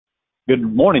Good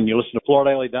morning. You listen to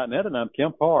FloorDaily.net, and I'm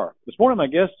Kim Parr. This morning, my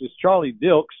guest is Charlie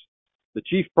Dilks, the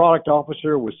Chief Product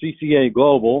Officer with CCA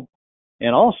Global,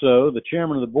 and also the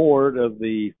Chairman of the Board of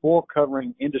the Floor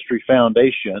Covering Industry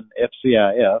Foundation,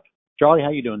 FCIF. Charlie,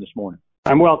 how you doing this morning?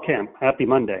 I'm well, Kim. Happy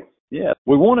Monday. Yeah.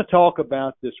 We want to talk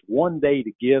about this One Day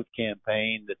to Give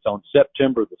campaign that's on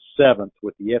September the 7th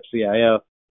with the FCIF.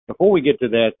 Before we get to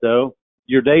that, though,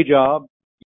 your day job,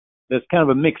 there's kind of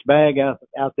a mixed bag out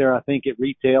there, I think, at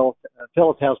retail.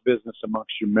 Tell us how's business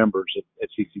amongst your members at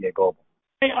CCA Global.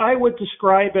 I would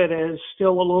describe it as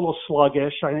still a little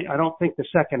sluggish. I don't think the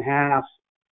second half,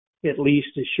 at least,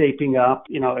 is shaping up,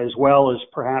 as well as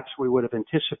perhaps we would have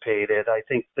anticipated. I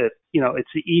think that,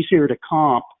 it's easier to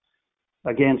comp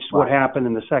against what happened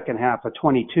in the second half of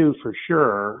 22 for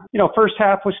sure. First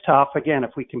half was tough. Again,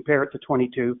 if we compare it to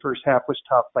 22, first half was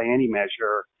tough by any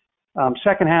measure.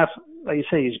 Second half, like you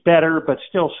say, is better, but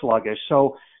still sluggish.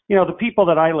 So, the people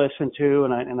that I listen to,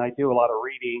 and I do a lot of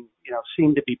reading,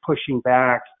 seem to be pushing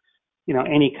back,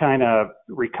 any kind of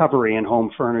recovery in home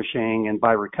furnishing. And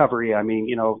by recovery, I mean,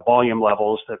 volume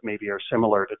levels that maybe are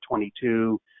similar to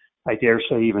 22, I dare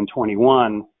say even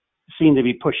 21, seem to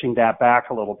be pushing that back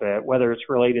a little bit, whether it's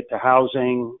related to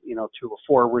housing, to a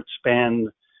forward spend,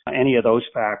 any of those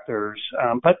factors.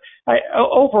 But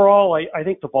overall, I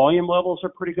think the volume levels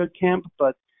are pretty good, Kemp,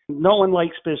 but no one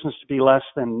likes business to be less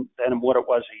than what it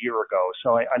was a year ago.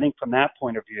 So I think from that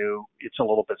point of view, it's a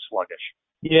little bit sluggish.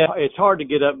 Yeah, it's hard to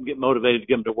get up and get motivated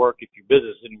to come to work if your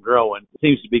business isn't growing. It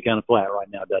seems to be kind of flat right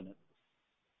now, doesn't it?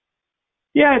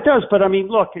 Yeah, it does. But I mean,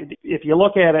 look, if you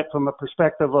look at it from a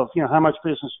perspective of, how much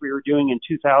business we were doing in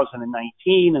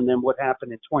 2019 and then what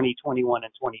happened in 2021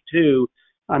 and 22,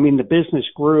 I mean, the business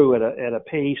grew at a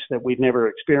pace that we've never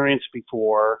experienced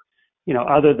before,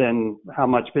 other than how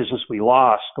much business we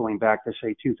lost going back to,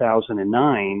 say,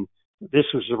 2009. This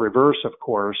was the reverse, of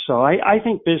course. So I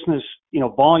think business,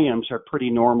 volumes are pretty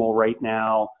normal right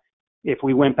now. If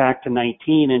we went back to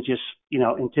 19 and just,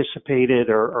 anticipated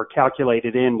or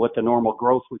calculated in what the normal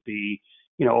growth would be,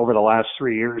 over the last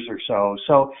 3 years or so.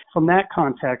 So from that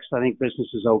context, I think business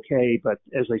is okay. But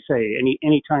as I say,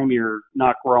 anytime you're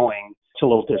not growing, it's a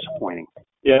little disappointing.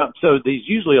 Yeah. So there's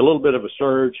usually a little bit of a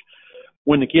surge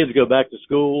when the kids go back to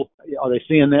school. Are they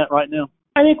seeing that right now?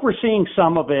 I think we're seeing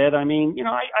some of it. I mean,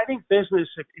 I think business,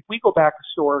 if we go back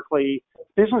historically,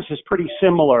 business is pretty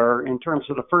similar in terms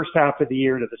of the first half of the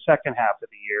year to the second half of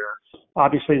the year.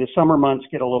 Obviously, the summer months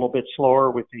get a little bit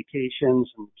slower with vacations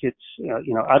and kids,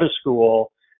 out of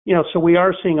school. So we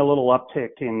are seeing a little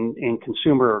uptick in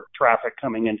consumer traffic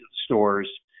coming into the stores.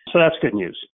 So that's good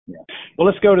news. Yeah. Well,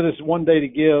 let's go to this One Day to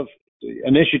Give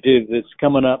initiative that's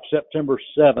coming up September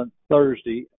 7th,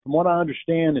 Thursday. From what I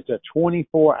understand, it's a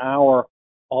 24-hour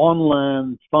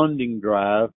online funding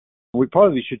drive. We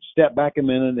probably should step back a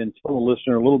minute and tell the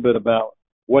listener a little bit about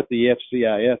what the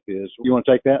FCIF is. You want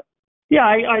to take that? Yeah,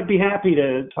 I'd be happy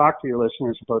to talk to your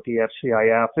listeners about the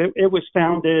FCIF. It was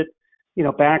founded,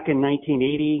 back in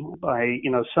 1980 by,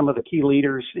 some of the key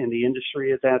leaders in the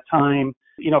industry at that time.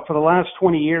 For the last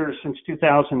 20 years, since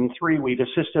 2003, we've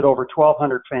assisted over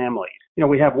 1,200 families.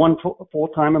 We have one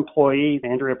full-time employee,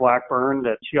 Andrea Blackburn,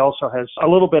 that she also has a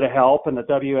little bit of help, and the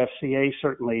WFCA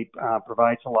certainly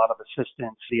provides a lot of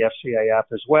assistance, the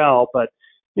FCIF as well. But,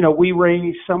 we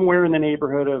raise somewhere in the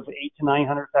neighborhood of $800,000 to $900,000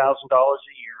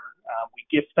 a year. We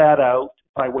gift that out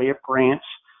by way of grants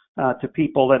to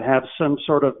people that have some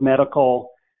sort of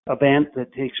medical event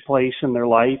that takes place in their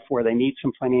life where they need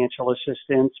some financial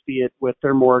assistance, be it with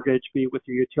their mortgage, be it with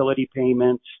their utility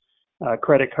payments,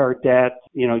 credit card debt,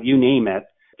 you name it.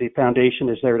 The foundation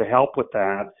is there to help with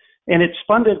that. And it's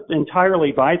funded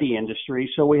entirely by the industry.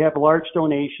 So we have large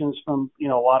donations from, a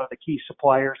lot of the key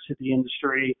suppliers to the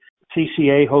industry.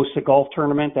 CCA hosts a golf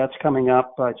tournament. That's coming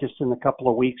up just in a couple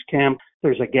of weeks, Cam.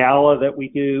 There's a gala that we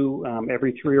do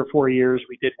every 3 or 4 years.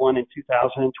 We did one in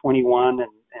 2021, and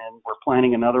we're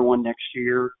planning another one next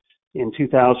year in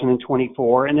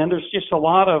 2024. And then there's just a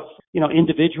lot of,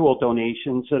 individual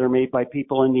donations that are made by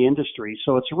people in the industry.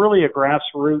 So it's really a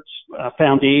grassroots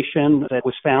foundation that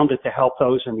was founded to help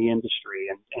those in the industry,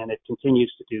 and it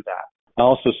continues to do that. I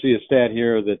also see a stat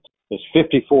here that there's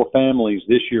 54 families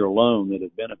this year alone that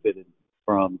have benefited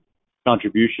from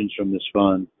contributions from this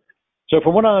fund. So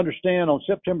from what I understand, on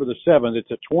September the 7th,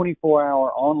 it's a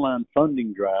 24-hour online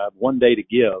funding drive, One Day to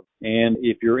Give. And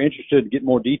if you're interested to get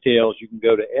more details, you can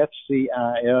go to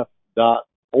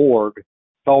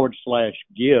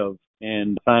fcif.org/give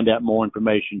and find out more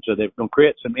information. So they're going to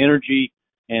create some energy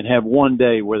and have one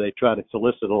day where they try to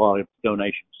solicit a lot of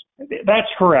donations. That's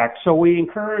correct. So we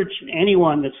encourage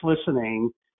anyone that's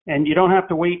listening And you don't have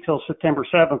to wait till September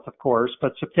 7th, of course,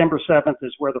 but September 7th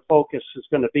is where the focus is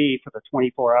going to be for the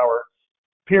 24-hour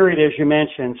period, as you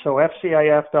mentioned. So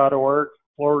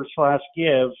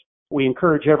FCIF.org/give. We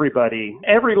encourage everybody.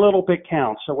 Every little bit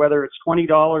counts. So whether it's $20,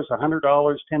 $100,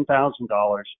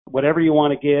 $10,000, whatever you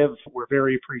want to give, we're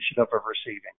very appreciative of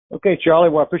receiving. Okay, Charlie.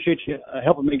 Well, I appreciate you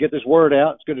helping me get this word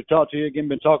out. It's good to talk to you again.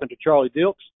 Been talking to Charlie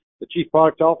Dilks, the Chief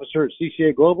Product Officer at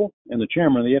CCA Global and the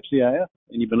Chairman of the FCIF.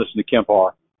 And you've been listening to Kemp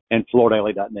R and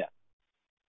FloorDaily.net.